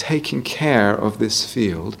well-being. We're taking care of this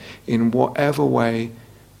field in whatever way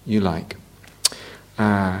you like.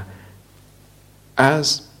 As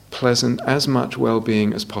pleasant, as much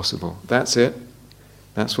well-being as possible. That's it.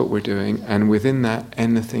 That's what we're doing, and within that,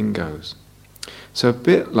 anything goes. So a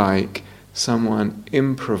bit like someone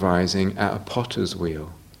improvising at a potter's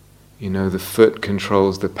wheel. You know, the foot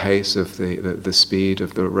controls the pace of the speed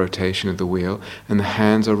of the rotation of the wheel, and the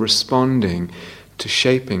hands are responding to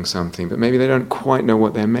shaping something, but maybe they don't quite know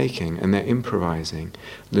what they're making, and they're improvising,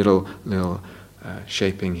 little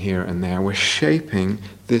shaping here and there. We're shaping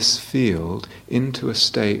this field into a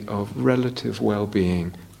state of relative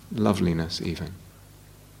well-being, loveliness even.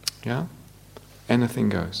 Yeah? Anything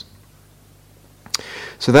goes.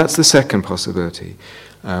 So that's the second possibility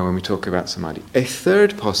when we talk about samadhi. A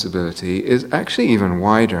third possibility is actually even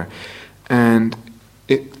wider, and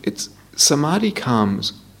it's samadhi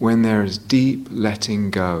comes when there is deep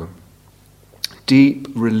letting go, deep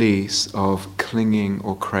release of clinging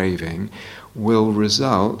or craving will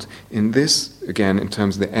result in this, again, in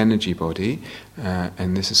terms of the energy body,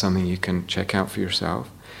 and this is something you can check out for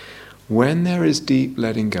yourself. When there is deep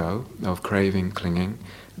letting go of craving, clinging,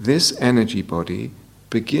 this energy body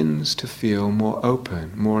begins to feel more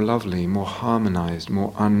open, more lovely, more harmonized,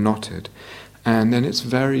 more unknotted, and then it's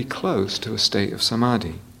very close to a state of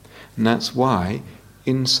samadhi. And that's why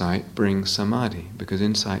insight brings samadhi, because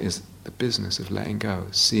insight is the business of letting go,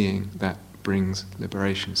 seeing that brings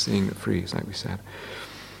liberation, seeing that frees, like we said.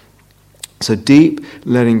 So deep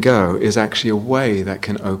letting go is actually a way that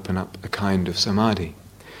can open up a kind of samadhi.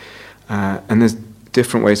 And there's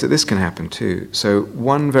different ways that this can happen too. So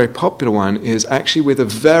one very popular one is actually with a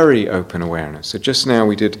very open awareness. So just now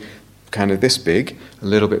we did kind of this big, a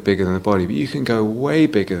little bit bigger than the body, but you can go way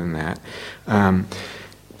bigger than that.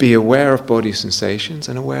 Be aware of body sensations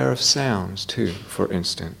and aware of sounds too, for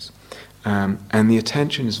instance. And the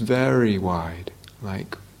attention is very wide,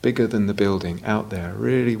 like bigger than the building, out there,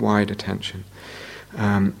 really wide attention.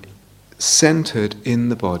 Centered in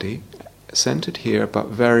the body, centered here, but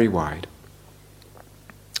very wide.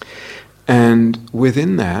 And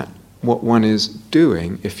within that, what one is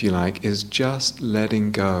doing, if you like, is just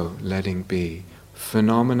letting go, letting be.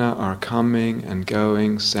 Phenomena are coming and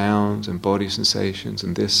going, sounds and body sensations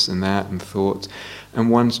and this and that and thoughts. And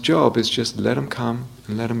one's job is just let them come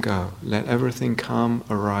and let them go. Let everything come,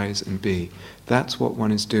 arise and be. That's what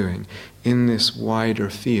one is doing in this wider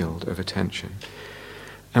field of attention.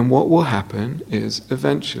 And what will happen is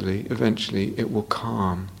eventually it will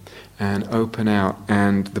calm and open out,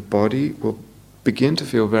 and the body will begin to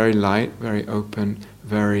feel very light, very open,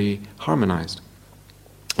 very harmonized.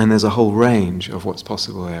 And there's a whole range of what's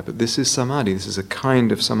possible there. But this is samadhi, this is a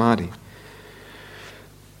kind of samadhi.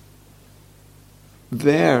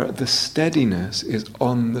 There, the steadiness is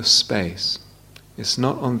on the space. It's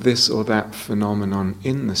not on this or that phenomenon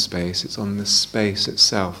in the space, it's on the space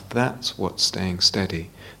itself. That's what's staying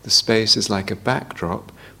steady. The space is like a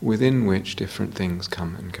backdrop within which different things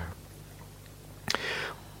come and go.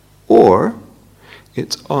 Or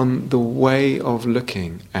it's on the way of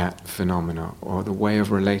looking at phenomena or the way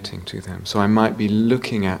of relating to them. So I might be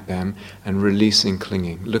looking at them and releasing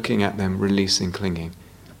clinging, looking at them, releasing clinging.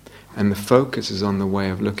 And the focus is on the way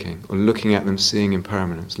of looking, or looking at them, seeing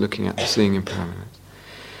impermanence, looking at them, seeing impermanence.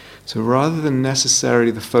 So rather than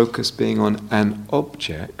necessarily the focus being on an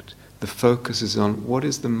object, the focus is on what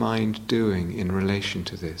is the mind doing in relation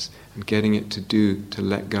to this, and getting it to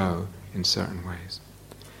let go in certain ways.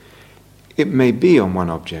 It may be on one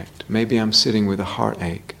object. Maybe I'm sitting with a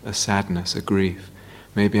heartache, a sadness, a grief.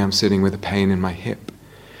 Maybe I'm sitting with a pain in my hip.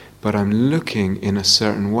 But I'm looking in a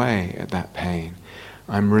certain way at that pain.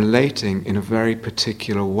 I'm relating in a very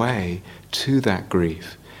particular way to that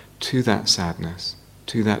grief, to that sadness,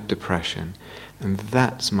 to that depression. And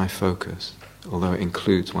that's my focus, although it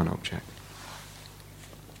includes one object.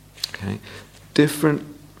 Okay? Different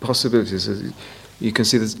possibilities. You can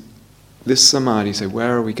see this samadhi, say,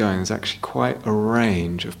 where are we going? There's actually quite a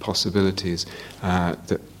range of possibilities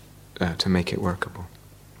to make it workable.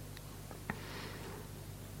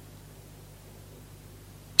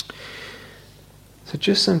 So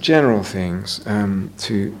just some general things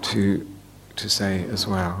to say as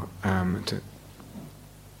well, to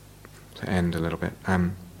end a little bit.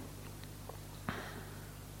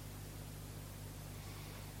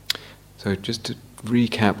 So just to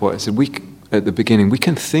recap what I said, at the beginning, we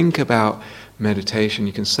can think about meditation.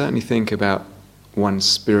 You can certainly think about one's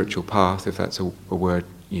spiritual path, if that's a word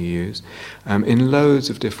you use, in loads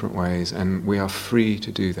of different ways, and we are free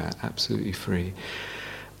to do that, absolutely free.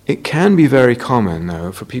 It can be very common,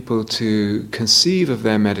 though, for people to conceive of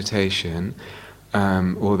their meditation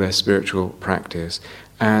or their spiritual practice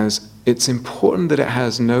as it's important that it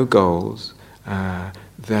has no goals,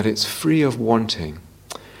 that it's free of wanting,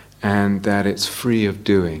 and that it's free of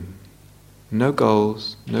doing. No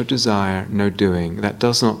goals, no desire, no doing. That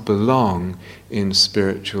does not belong in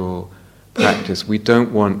spiritual practice. We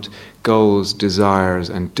don't want goals, desires,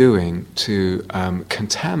 and doing to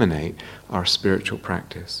contaminate our spiritual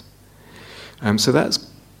practice. So that's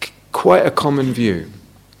quite a common view.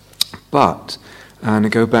 But, and I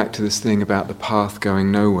go back to this thing about the path going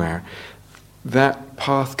nowhere, that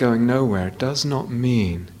path going nowhere does not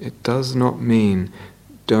mean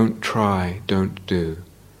don't try, don't do.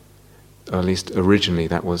 Or at least originally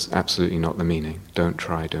that was absolutely not the meaning. Don't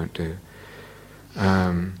try, don't do.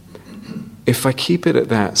 If I keep it at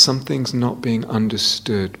that, something's not being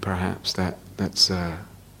understood, perhaps, that's a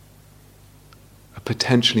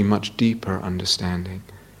potentially much deeper understanding.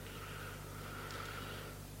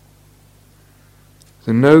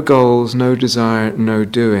 So no goals, no desire, no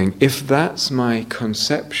doing. If that's my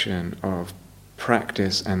conception of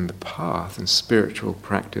practice and the path and spiritual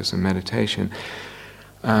practice and meditation,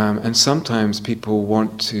 and sometimes people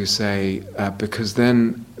want to say, because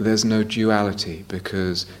then there's no duality,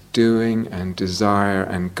 because doing and desire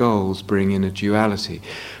and goals bring in a duality.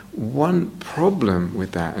 One problem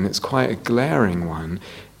with that, and it's quite a glaring one,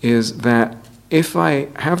 is that if I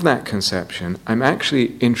have that conception, I'm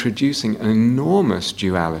actually introducing an enormous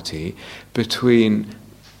duality between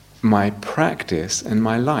my practice and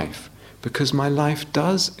my life, because my life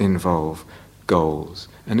does involve goals,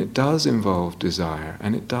 and it does involve desire,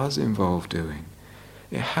 and it does involve doing.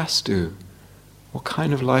 It has to. What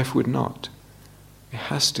kind of life would not? It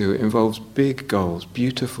has to. It involves big goals,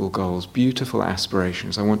 beautiful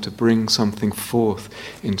aspirations. I want to bring something forth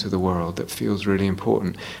into the world that feels really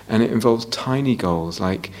important. And it involves tiny goals,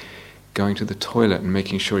 like going to the toilet and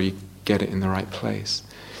making sure you get it in the right place.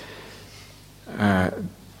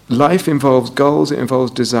 Life involves goals, it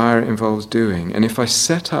involves desire, it involves doing. And if I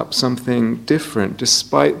set up something different,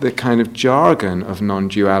 despite the kind of jargon of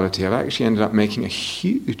non-duality, I've actually ended up making a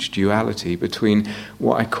huge duality between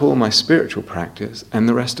what I call my spiritual practice and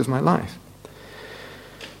the rest of my life.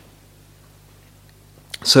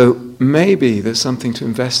 So maybe there's something to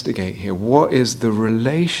investigate here. What is the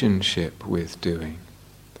relationship with doing?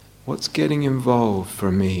 What's getting involved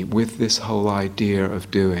for me with this whole idea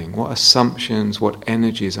of doing? What assumptions, what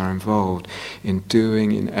energies are involved in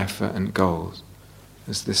doing, in effort and goals?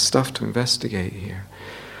 There's stuff to investigate here.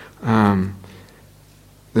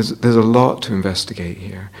 There's a lot to investigate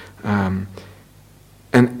here. And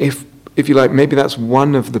if you like, maybe that's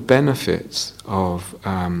one of the benefits of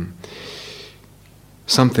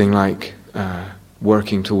something like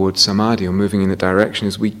working towards samadhi or moving in the direction,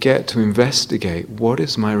 is we get to investigate what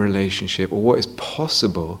is my relationship or what is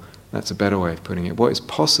possible That's a better way of putting it. What is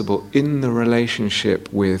possible in the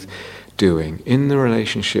relationship with doing, in the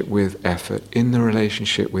relationship with effort, in the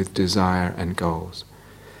relationship with desire and goals.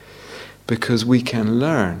 Because we can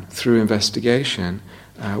learn through investigation,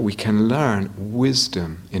 we can learn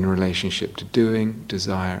wisdom in relationship to doing,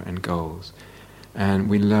 desire and goals. And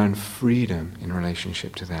we learn freedom in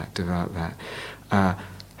relationship to that, develop that.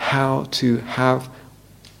 How to have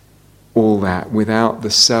all that without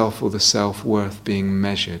the self or the self-worth being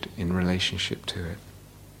measured in relationship to it.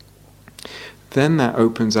 Then that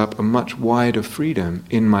opens up a much wider freedom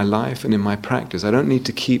in my life and in my practice. I don't need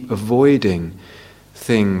to keep avoiding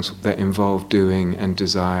things that involve doing and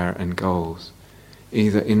desire and goals,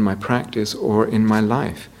 either in my practice or in my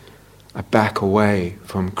life. I back away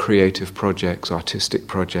from creative projects, artistic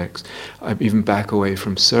projects. I even back away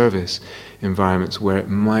from service environments where it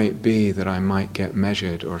might be that I might get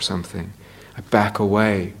measured or something. I back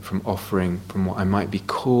away from offering from what I might be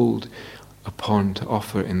called upon to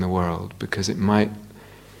offer in the world, because it might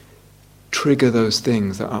trigger those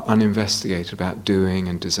things that are uninvestigated about doing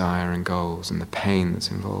and desire and goals and the pain that's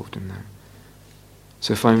involved in them.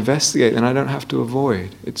 So if I investigate, then I don't have to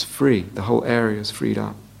avoid. It's free. The whole area is freed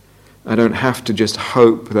up. I don't have to just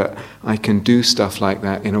hope that I can do stuff like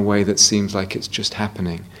that in a way that seems like it's just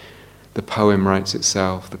happening. The poem writes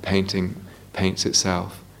itself, the painting paints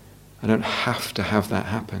itself. I don't have to have that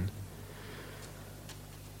happen.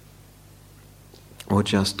 Or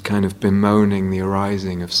just kind of bemoaning the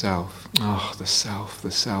arising of self. Oh, the self,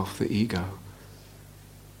 the ego.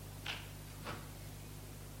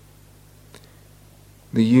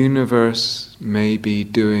 The universe may be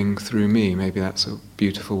doing through me. Maybe that's a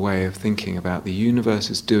beautiful way of thinking about the universe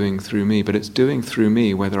is doing through me, but it's doing through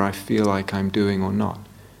me whether I feel like I'm doing or not.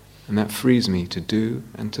 And that frees me to do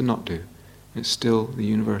and to not do. It's still the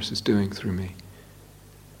universe is doing through me.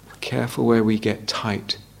 Careful where we get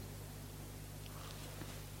tight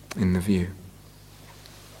in the view.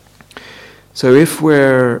 So if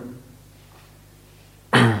we're,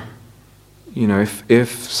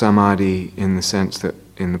 if samadhi in the sense that,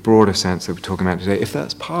 in the broader sense that we're talking about today, if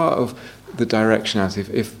that's part of the directionality,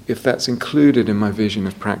 if that's included in my vision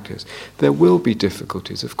of practice, there will be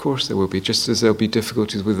difficulties. Of course there will be, just as there'll be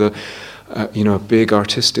difficulties with a big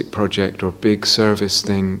artistic project or a big service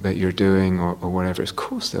thing that you're doing or whatever. Of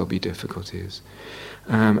course there'll be difficulties.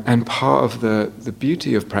 And part of the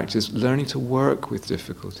beauty of practice is learning to work with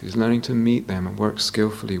difficulties, learning to meet them and work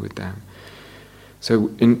skillfully with them.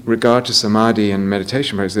 So in regard to samadhi and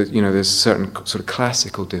meditation practice, there's certain sort of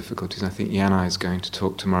classical difficulties. I think Yanai is going to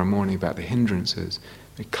talk tomorrow morning about the hindrances,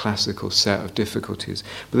 a classical set of difficulties.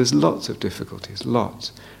 But there's lots of difficulties,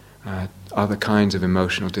 lots. Other kinds of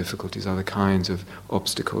emotional difficulties, other kinds of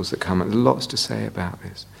obstacles that come. There's lots to say about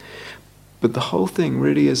this. But the whole thing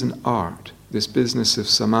really is an art. This business of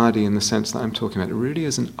samadhi in the sense that I'm talking about, it really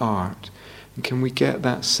is an art. And can we get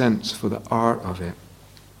that sense for the art of it?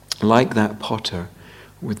 Like that potter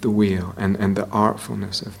with the wheel and the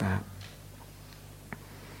artfulness of that.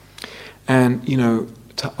 And,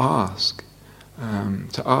 to ask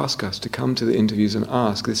us to come to the interviews and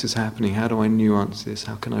ask, this is happening, how do I nuance this,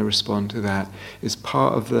 how can I respond to that, is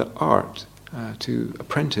part of the art to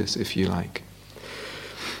apprentice, if you like.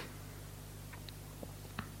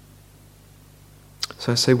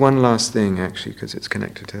 So I say one last thing, actually, because it's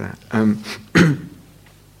connected to that.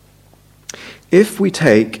 If we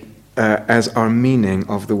take as our meaning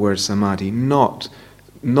of the word samadhi, not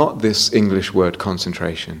this English word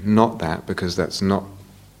concentration, not that, because that's not,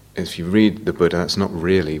 if you read the Buddha, that's not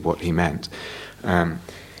really what he meant.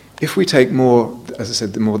 If we take more, as I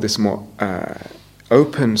said, this more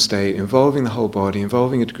open state, involving the whole body,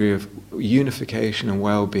 involving a degree of unification and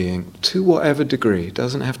well-being, to whatever degree, it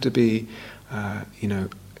doesn't have to be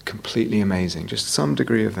completely amazing, just some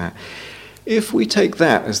degree of that. If we take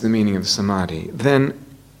that as the meaning of samadhi, then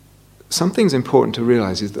something's important to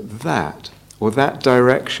realize is that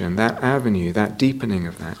direction, that avenue, that deepening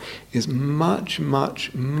of that is much,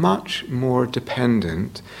 much, much more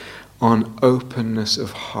dependent on openness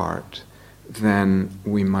of heart than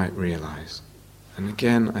we might realize. And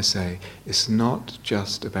again, I say, it's not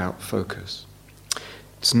just about focus.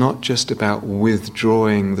 It's not just about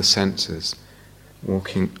withdrawing the senses,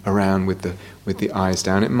 walking around with the eyes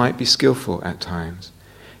down. It might be skillful at times.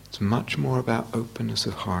 It's much more about openness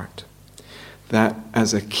of heart. That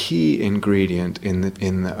as a key ingredient in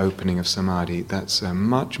the opening of samadhi, that's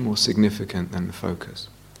much more significant than the focus.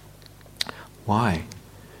 Why?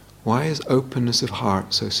 Why is openness of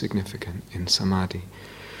heart so significant in samadhi?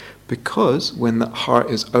 Because when the heart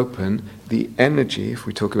is open, the energy, if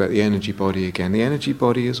we talk about the energy body again, the energy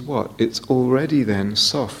body is what? It's already then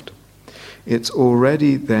soft. it's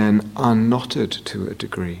already then unknotted to a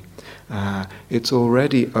degree. It's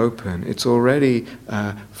already open, it's already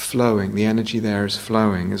flowing, the energy there is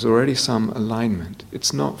flowing, there's already some alignment.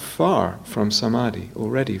 It's not far from samadhi,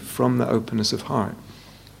 already from the openness of heart.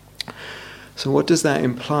 So what does that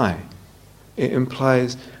imply? It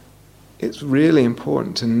implies it's really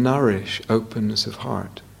important to nourish openness of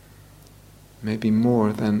heart, maybe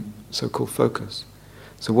more than so-called focus.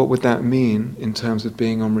 So what would that mean in terms of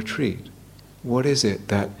being on retreat? What is it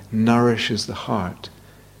that nourishes the heart?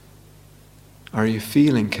 Are you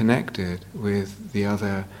feeling connected with the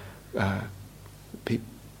other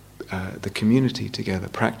the community together,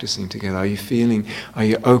 practicing together? Are you feeling,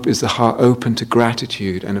 is the heart open to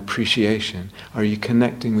gratitude and appreciation? Are you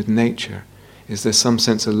connecting with nature? Is there some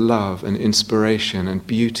sense of love and inspiration and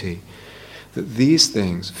beauty? That these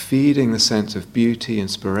things, feeding the sense of beauty,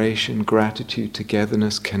 inspiration, gratitude,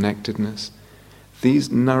 togetherness, connectedness,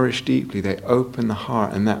 these nourish deeply, they open the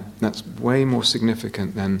heart, and that's way more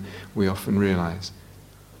significant than we often realize.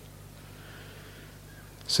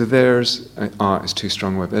 So art is too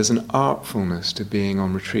strong a word, there's an artfulness to being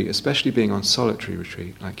on retreat, especially being on solitary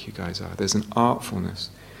retreat like you guys are. There's an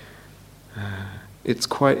artfulness. It's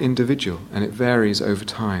quite individual and it varies over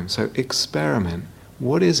time. So experiment.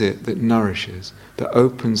 What is it that nourishes, that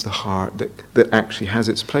opens the heart, that actually has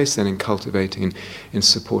its place then in cultivating, in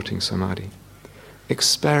supporting samadhi?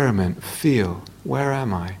 Experiment, feel, where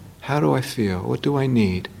am I? How do I feel? What do I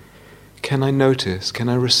need? Can I notice? Can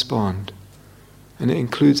I respond? And it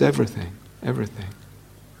includes everything, everything.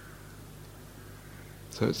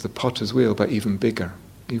 So it's the potter's wheel, but even bigger,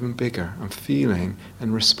 even bigger. I'm feeling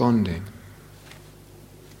and responding.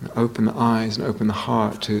 And open the eyes and open the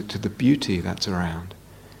heart to the beauty that's around,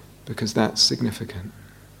 because that's significant.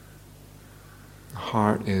 The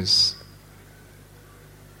heart is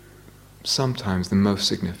sometimes the most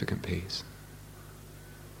significant piece.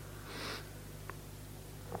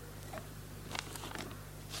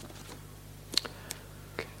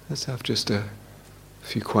 Okay, let's have just a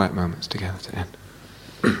few quiet moments together to end.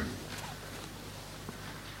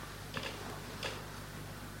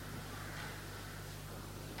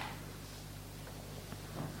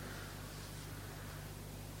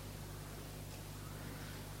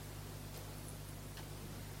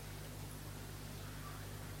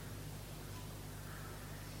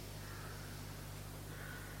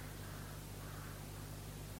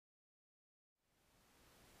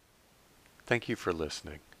 Thank you for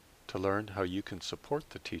listening. To learn how you can support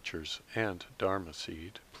the teachers and Dharma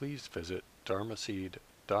Seed, please visit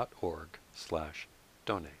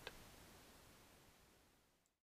dharmaseed.org/donate.